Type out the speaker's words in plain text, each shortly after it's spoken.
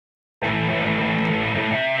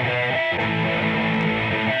Good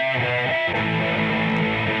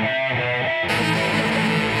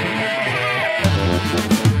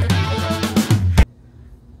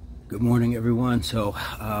morning, everyone. So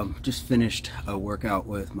just finished a workout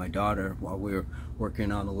with my daughter while we were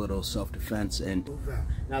working on a little self-defense. And move out.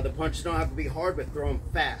 Now the punches don't have to be hard, but throw them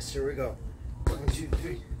fast. Here we go. 1, 2,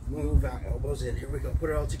 3. Move out. Elbows in. Here we go. Put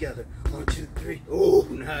it all together. 1, 2, 3. Oh,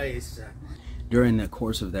 nice. During the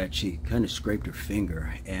course of that, she kind of scraped her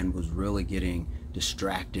finger and was really getting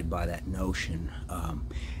distracted by that notion.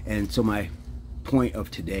 And so my point of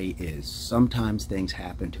today is sometimes things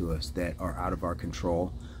happen to us that are out of our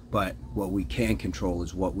control, but what we can control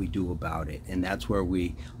is what we do about it. And that's where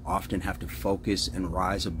we often have to focus and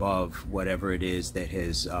rise above whatever it is that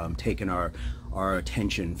has taken our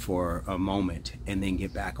attention for a moment, and then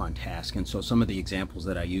get back on task. And so some of the examples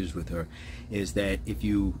that I used with her is that if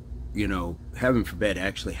you heaven forbid,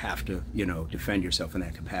 actually have to, defend yourself in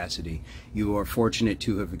that capacity, you are fortunate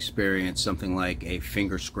to have experienced something like a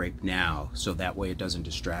finger scrape now, so that way it doesn't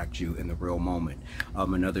distract you in the real moment.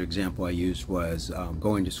 Another example I used was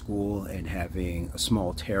going to school and having a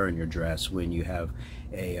small tear in your dress when you have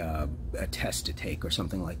a test to take or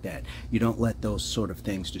something like that. You don't let those sort of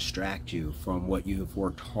things distract you from what you have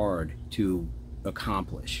worked hard to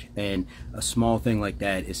accomplish. And a small thing like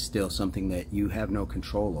that is still something that you have no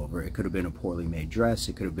control over. It could have been a poorly made dress.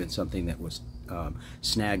 It could have been something that was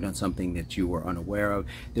snagged on something that you were unaware of.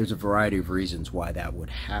 There's a variety of reasons why that would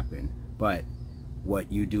happen, but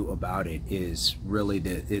what you do about it is really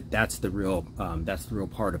that's the real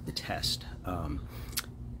part of the test.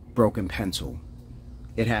 Broken pencil.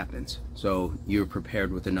 It happens. So you're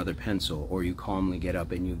prepared with another pencil, or you calmly get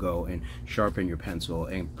up and you go and sharpen your pencil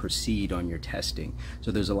and proceed on your testing.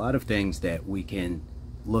 So there's a lot of things that we can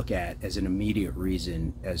look at as an immediate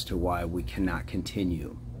reason as to why we cannot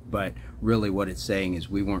continue. But really what it's saying is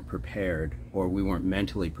we weren't prepared, or we weren't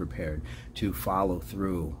mentally prepared to follow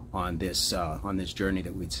through on this journey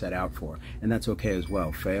that we'd set out for. And that's okay as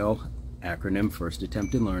well. FAIL, acronym, first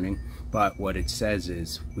attempt in learning. But what it says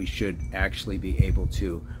is we should actually be able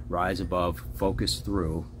to rise above, focus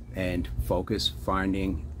through, and focus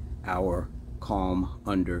finding our calm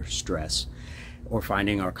under stress, or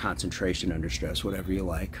finding our concentration under stress, whatever you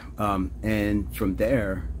like. And from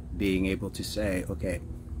there, being able to say, okay,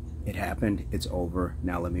 it happened, it's over,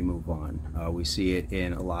 now let me move on. We see it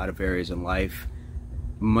in a lot of areas in life.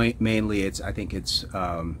 Mainly I think it's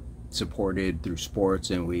supported through sports,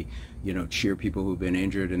 and we cheer people who've been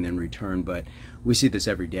injured and then return, but we see this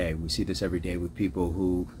every day. We see this every day with people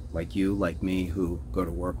who, like you, like me, who go to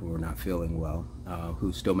work when we're not feeling well,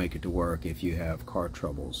 who still make it to work if you have car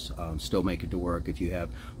troubles, still make it to work if you have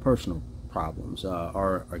personal problems,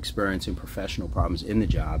 are experiencing professional problems in the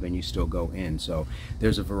job, and you still go in. So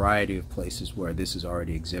there's a variety of places where this is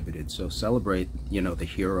already exhibited. So celebrate the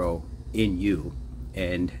hero in you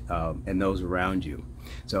and those around you.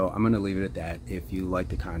 So I'm going to leave it at that. If you like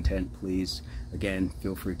the content, please, again,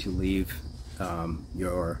 feel free to leave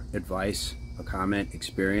your advice, a comment,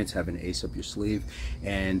 experience, have an ace up your sleeve,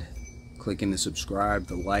 and clicking the subscribe,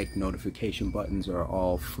 the like, notification buttons are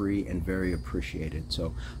all free and very appreciated.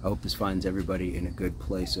 So I hope this finds everybody in a good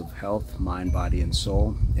place of health, mind, body, and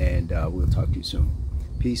soul, and we'll talk to you soon.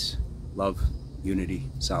 Peace, love, unity,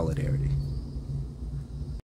 solidarity.